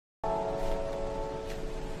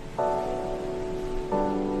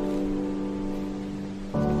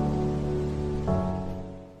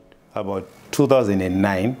about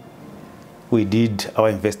 2009, we did our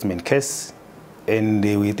investment case, and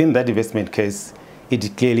within that investment case,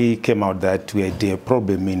 it clearly came out that we had a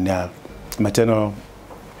problem in maternal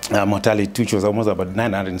mortality, which was almost about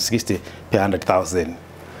 960 per 100,000.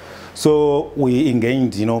 So we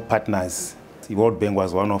engaged, partners. The World Bank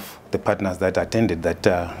was one of the partners that attended that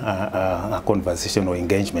conversation or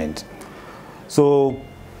engagement. So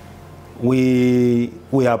we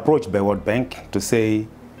are approached by World Bank to say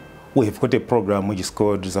we have got a program which is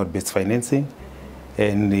called result-based financing,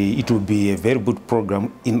 and it will be a very good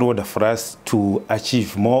program in order for us to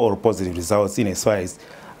achieve more or positive results in as far as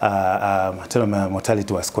maternal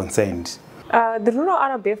mortality was concerned. The rural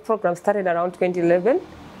RBF program started around 2011,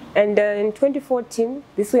 and in 2014,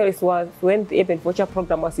 this was when the Urban Voucher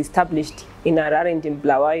program was established in Harare and in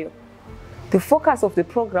Bulawayo. The focus of the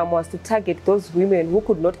program was to target those women who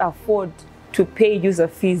could not afford to pay user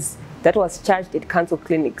fees that was charged at council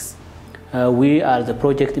clinics. We are the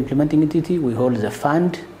project implementing entity. We hold the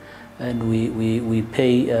fund, and we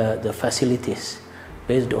pay the facilities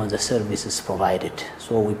based on the services provided.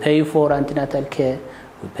 So we pay for antenatal care,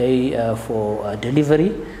 we pay for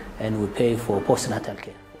delivery, and we pay for post-natal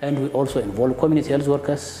care. And we also involve community health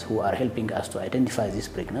workers who are helping us to identify this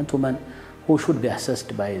pregnant woman who should be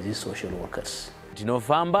assessed by these social workers.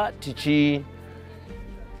 Tinofamba tichitsvaga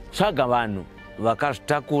vanhu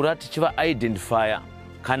vakazvitakura tichiva identify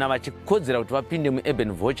kana vachikodzera kuti vapinde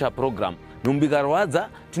muurban voucher program. Nombikarwadza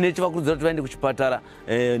tine chivakurudzira kuti vaende kuchipatara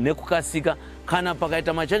nekukasika. Kana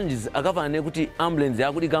pakaita machallenges akafanana nekuti ambulance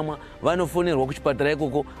yakudikamwa, vanofonerwa kuchipatara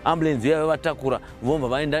ikoko, ambulance yayo vatakura, vomba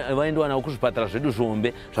vaendwa navo kuzvipatara zvedu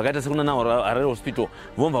zvombe zvakaita sekuna Harare hospital,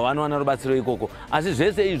 vomba vanowana rubatsiro ikoko. Asi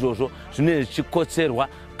zvese izvozvo zvine zvichikotserwa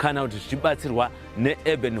kana kuti zvichibatsirwa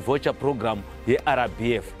neurban voucher program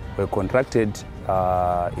yeRBF. We're contracted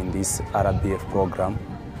in this RBF program,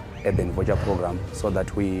 Urban Voucher program, so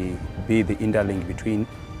that we be the interlink between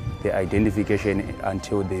the identification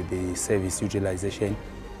until the service utilization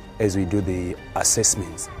as we do the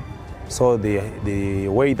assessments. So the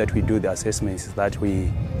way that we do the assessments is that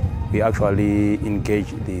we actually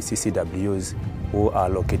engage the CCWs who are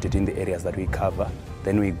located in the areas that we cover.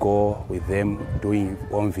 Then we go with them doing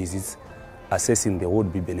home visits, assessing the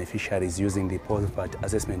would-be beneficiaries using the post-VAT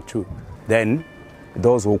assessment tool. Then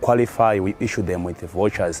those who qualify, we issue them with the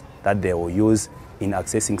vouchers that they will use in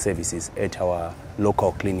accessing services at our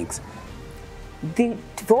local clinics. The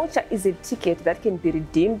voucher is a ticket that can be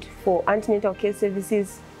redeemed for antenatal care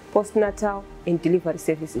services, postnatal and delivery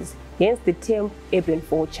services, hence the term urban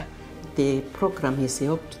voucher. The program has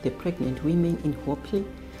helped the pregnant women in Hopley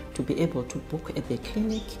to be able to book at the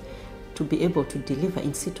clinic, to be able to deliver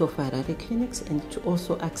in situ of Harare clinics, and to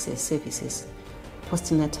also access services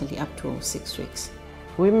postnatally up to 6 weeks.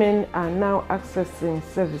 Women are now accessing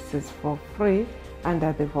services for free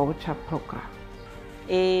under the voucher program.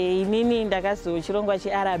 Inini ndakazochirongwa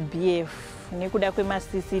cheRBF nekuda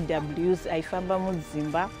kwema-CCWs aifamba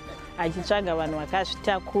mudzimba achitsvaga vanhu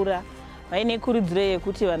vakazvitakura vaine kurudziro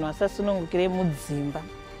yekuti vanhu vasasunungukire mudzimba.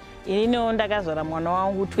 Ininiwo ndakazvara mwana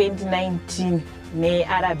wangu 2019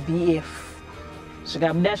 neRBF.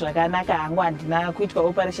 Zvikabuda zvakanaka hangu handina kuitwa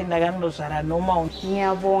operation, ndakanondozvara normal.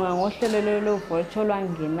 Ngiyabonga ngohlelo lwevoucher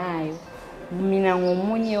lwangenayo. Mina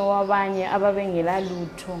ngomunye wabanye ababengela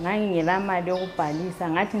lutho, ngangingela mali yokubhalisa,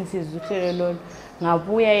 ngathi ngisizuhlelo lolo,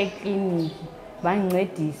 ngabuya ekliniki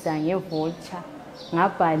bangincedisa ngevoucher,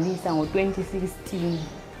 ngabhalisa ngo2016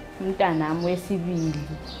 umntanami wesibili.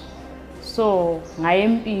 So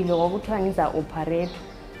ngayempilo kwakuthiwa ngiza operate.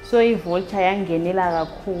 So ivoucher yangenela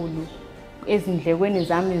kakhulu ezindlekweni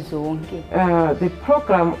zami zonke. The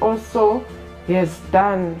program also has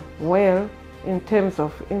done well in terms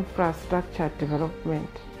of infrastructure development.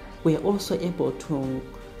 We are also able to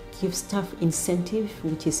give staff incentive,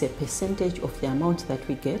 which is a percentage of the amount that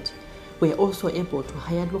we get. We are also able to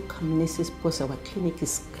hire local nurses because our clinic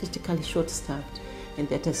is critically short-staffed, and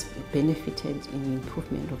that has benefited in the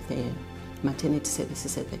improvement of the maternity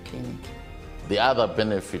services at the clinic. The other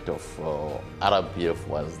benefit of RBF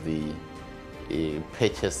was the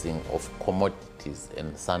purchasing of commodities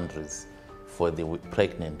and sundries for the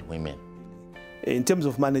pregnant women. In terms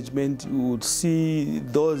of management, you would see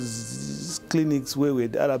those clinics where we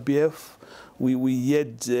had RBF, we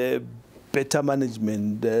had better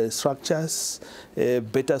management structures,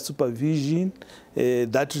 better supervision,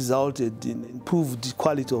 that resulted in improved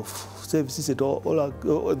quality of services at all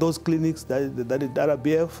those clinics that had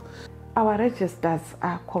RBF. Our registers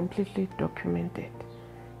are completely documented.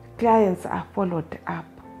 Clients are followed up,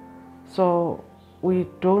 so we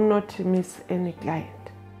do not miss any client.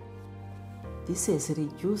 This has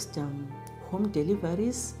reduced home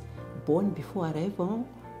deliveries, born before arrival,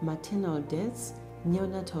 maternal deaths,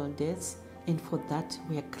 neonatal deaths, and for that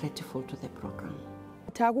we are grateful to the program.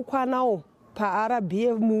 Takukwanawo pa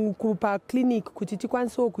RBF pa clinic kuti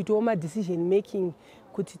tikwanisewo kuitawo ma decision making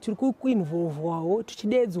kuti tiri kuinvolvewawo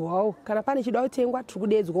tichidedzwawo kana pane chida kutengwa tiri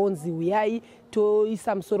kudedzwawo nzi uyai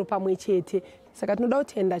toisa musoro pamwe chete. Saka tinoda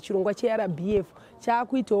kutenda chirongwa cheRBF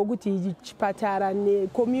chaakuitawo kuti chipatara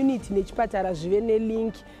necommunity nechipatara zvive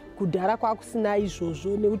nelink. Kudhara kwakusina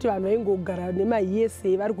izvozvo nekuti vanhu vaingogara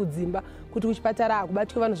nemaESA vari kudzimba kuti kuchipatara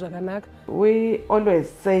akubatwe vanhu zvakanaka. We always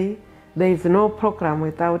say there is no program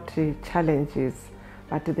without challenges,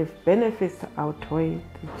 but the benefits outweigh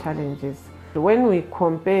the challenges. When we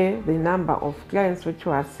compare the number of clients which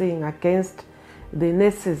we are seeing against the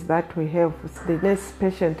nurses that we have, the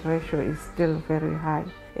nurse-patient ratio is still very high,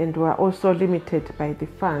 and we are also limited by the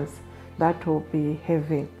funds that we'll be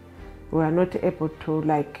having. We are not able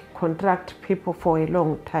to contract people for a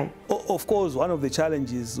long time. Of course, one of the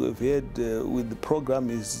challenges we've had with the program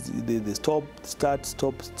is the stop-start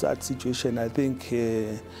situation, I think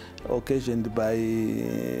occasioned by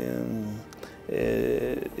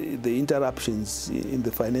the interruptions in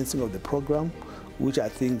the financing of the program, which are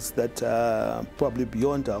things that are probably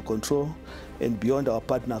beyond our control and beyond our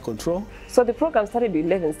partner control. So the program started with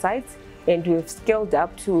 11 sites and we've scaled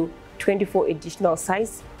up to 24 additional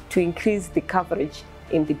sites to increase the coverage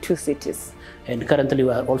in the 2 cities. And currently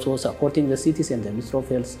we are also supporting the cities and the Ministry of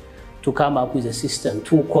Health to come up with a system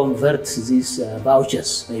to convert these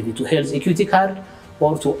vouchers maybe to health equity card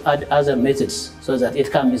or to add other methods so that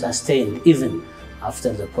it can be sustained even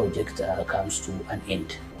after the project comes to an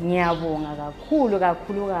end. Ngiyabonga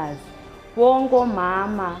kakhulukazi bonke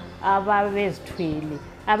omama ababezithwele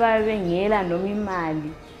ababengela noma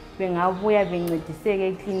imali bengabuya bencediseke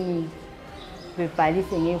ekliniki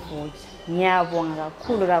bebhalise ngevoucher. Ngiyabonga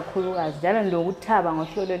kakhulukazi njalo ndokuthaba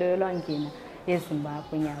ngohlelo lwangena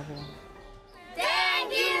eZimbabwe. Ngiyabonga.